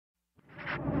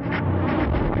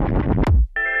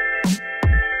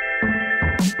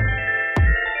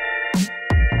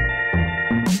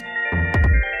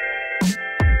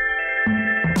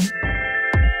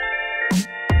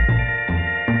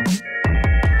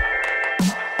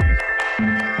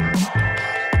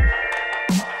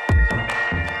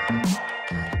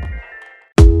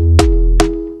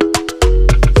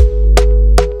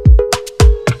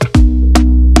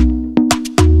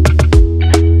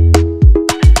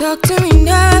Talk to me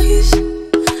nice,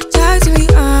 talk to me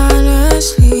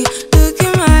honestly. Look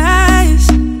in my eyes,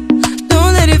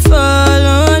 don't let it fall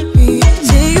on me.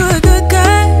 Say you're a good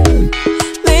guy,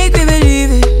 make me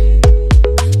believe it.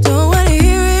 Don't wanna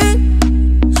hear it,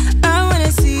 I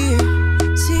wanna see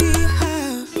it. See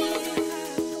how,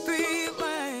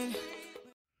 rewind.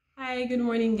 Hi, good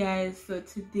morning guys. So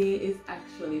today is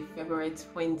actually February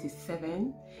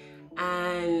 27th.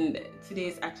 And today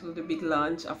is actually the big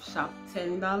launch of Shop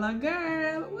 $10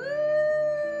 Girl.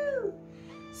 Woo!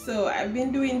 So I've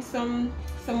been doing some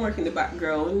work in the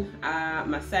background.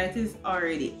 My site is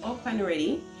already up and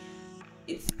ready.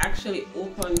 It's actually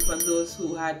open for those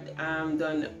who had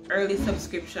done early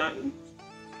subscription.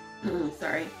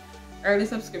 Early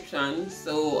subscription.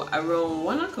 So around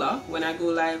 1 o'clock when I go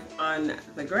live on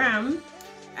the gram,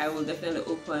 I will definitely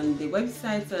open the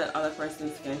website so that other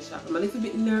persons can shop. I'm a little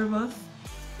bit nervous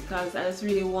because I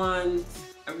really want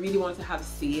to have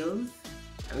sales.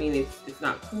 I mean, it's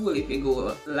not cool if you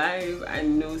go live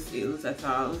and no sales at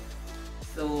all.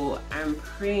 So I'm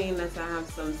praying that I have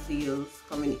some sales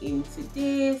coming in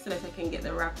today so that I can get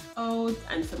the wraps out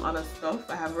and some other stuff.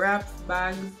 I have wraps,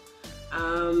 bags,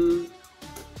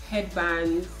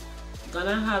 headbands.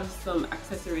 Gonna have some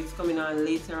accessories coming on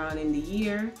later on in the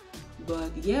year.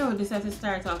 But yeah, we decided to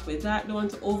start off with that. Don't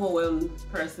want to overwhelm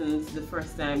persons the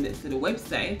first time they see the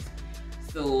website.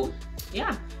 So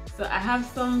yeah, so I have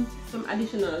some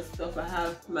additional stuff. I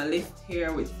have my list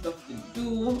here with stuff to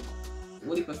do.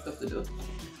 What do you stuff to do?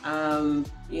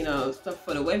 You know, stuff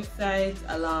for the website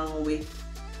along with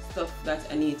stuff that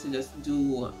I need to just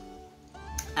do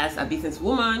as a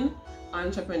businesswoman,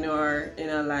 entrepreneur in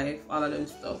her life, all of them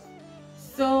stuff.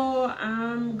 So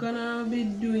I'm gonna be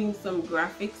doing some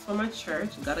graphics for my church.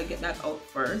 Gotta get that out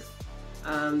first.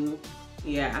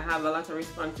 Yeah, I have a lot of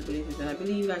responsibilities and I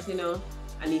believe that, you know,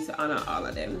 I need to honor all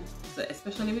of them. So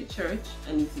especially with church,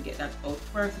 I need to get that out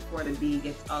first before the day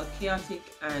gets all chaotic.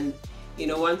 And you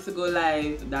know, once to go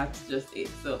live, that's just it.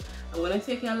 So I'm gonna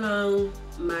take you along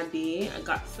my day. I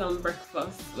got some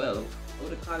breakfast. Well, what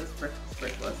would I call this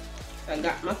breakfast? So I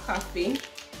got my coffee,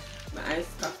 my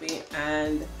iced coffee,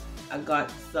 and I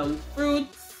got some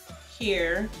fruits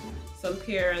here, some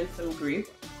pear and some grape.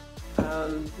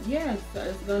 Yeah, so I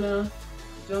was gonna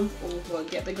jump over,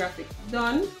 get the graphics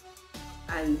done,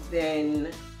 and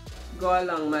then go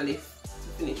along my list to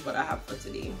finish what I have for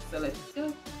today. So let's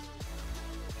go.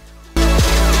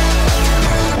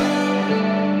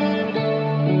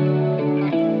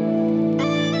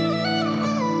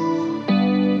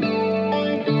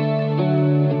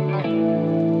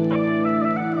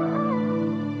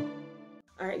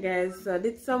 Guys, so I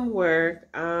did some work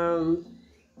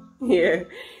here,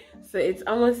 so it's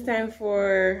almost time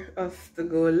for us to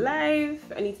go live.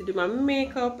 I need to do my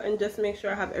makeup and just make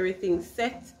sure I have everything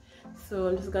set. So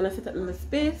I'm just gonna set up my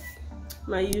space,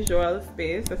 my usual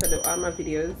space that I do all my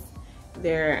videos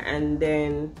there, and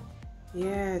then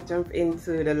yeah, jump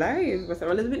into the live. But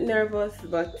I'm a little bit nervous,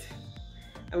 but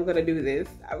I'm gonna do this.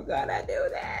 I'm gonna do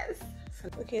this.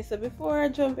 Okay, so before I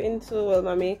jump into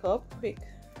my makeup, quick,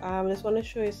 I just want to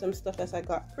show you some stuff that I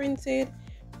got printed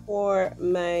for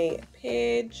my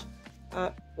page.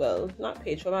 Well, not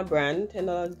page, for my brand,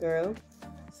 $10 Girl.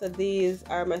 So these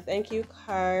are my thank you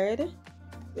card.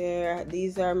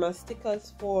 These are my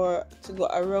stickers to go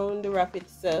around the wrap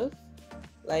itself,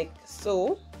 like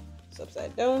so. It's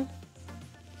upside down,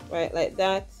 right, like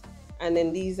that. And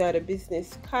then these are the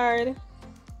business card.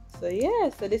 So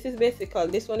yeah, so this is basically,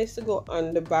 this one is to go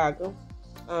on the bag.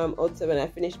 Also when I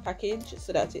finish package,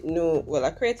 so that it know, well, I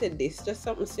created this just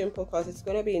something simple because it's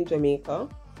going to be in Jamaica,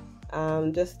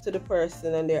 just to the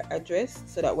person and their address,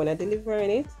 so that when I delivering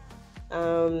it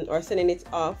or sending it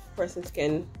off, persons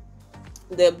can,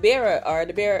 the bearer or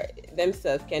the bearer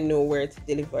themselves can know where to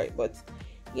deliver it. But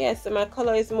yeah, so my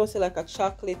color is mostly like a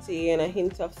chocolatey and a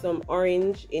hint of some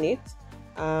orange in it.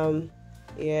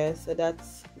 Yeah, so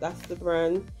that's the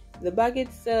brand. The bag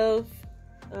itself,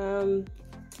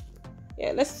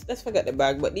 yeah, let's forget the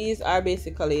bag, but these are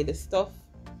basically the stuff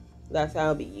that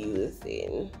I'll be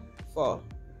using for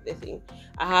the thing.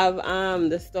 I have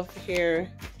the stuff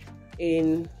here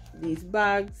in these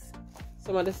bags,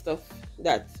 some of the stuff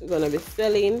that we're gonna be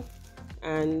selling,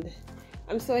 and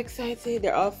I'm so excited.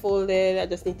 They're all folded. I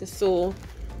just need to sew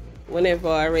whenever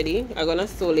I'm ready. I'm gonna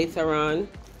sew later on,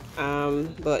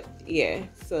 but yeah,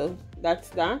 so that's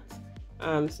that.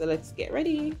 So let's get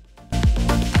ready.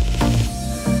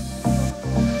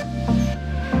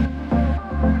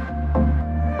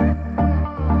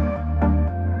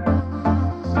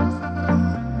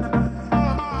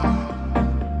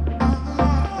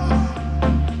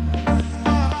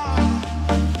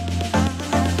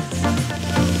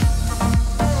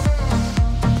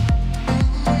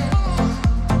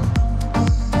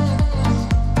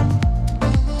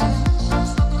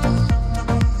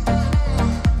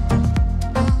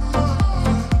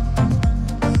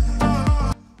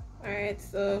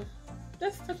 to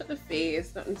just touch up the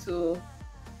face, nothing too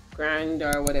grand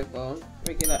or whatever.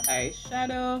 Regular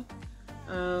eyeshadow.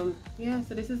 Yeah,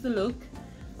 so this is the look.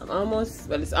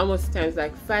 It's almost time. It's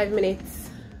like 5 minutes.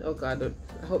 Oh god,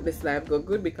 I hope this live go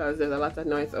good because there's a lot of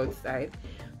noise outside,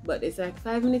 but it's like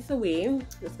 5 minutes away.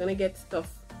 Just gonna get stuff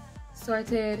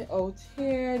sorted out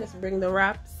here, just bring the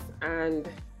wraps, and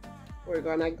we're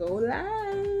gonna go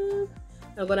live.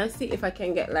 I'm gonna see if I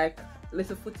can get like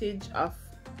little footage of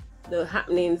the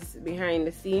happenings behind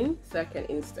the scene so I can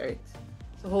insert.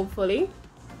 So hopefully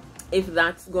if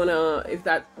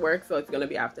that works, so it's gonna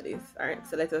be after this. All right,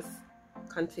 so let us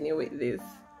continue with this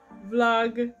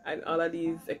vlog and all of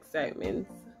these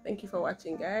excitements. Thank you for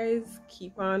watching, guys.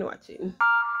 Keep on watching.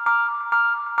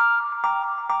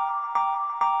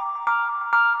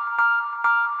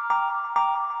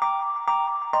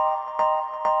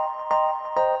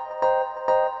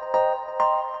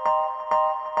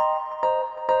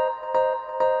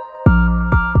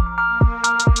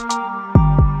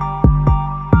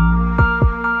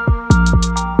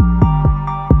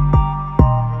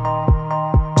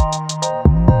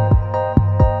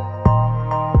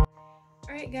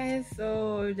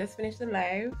 So just finished the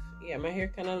live. Yeah, my hair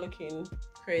kind of looking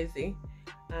crazy.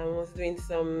 I was doing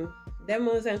some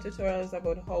demos and tutorials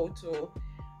about how to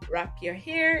wrap your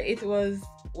hair. It was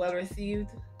well received,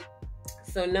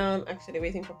 so now I'm actually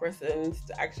waiting for persons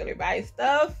to actually buy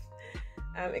stuff.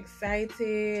 I'm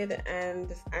excited and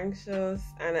just anxious,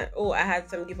 and I had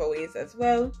some giveaways as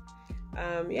well.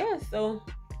 Yeah, so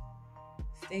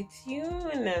stay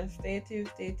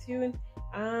tuned.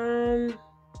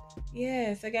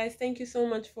 Yeah, so guys, thank you so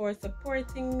much for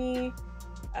supporting me.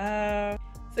 So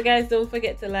guys, don't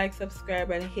forget to like, subscribe,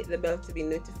 and hit the bell to be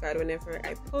notified whenever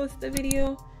I post a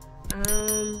video.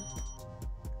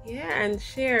 Yeah, and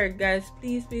share, guys.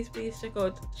 Please check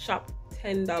out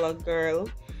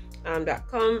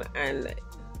shop10dollargirl.com and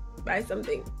buy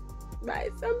something.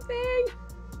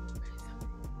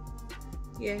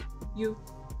 Yeah, you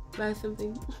buy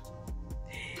something.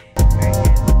 All right.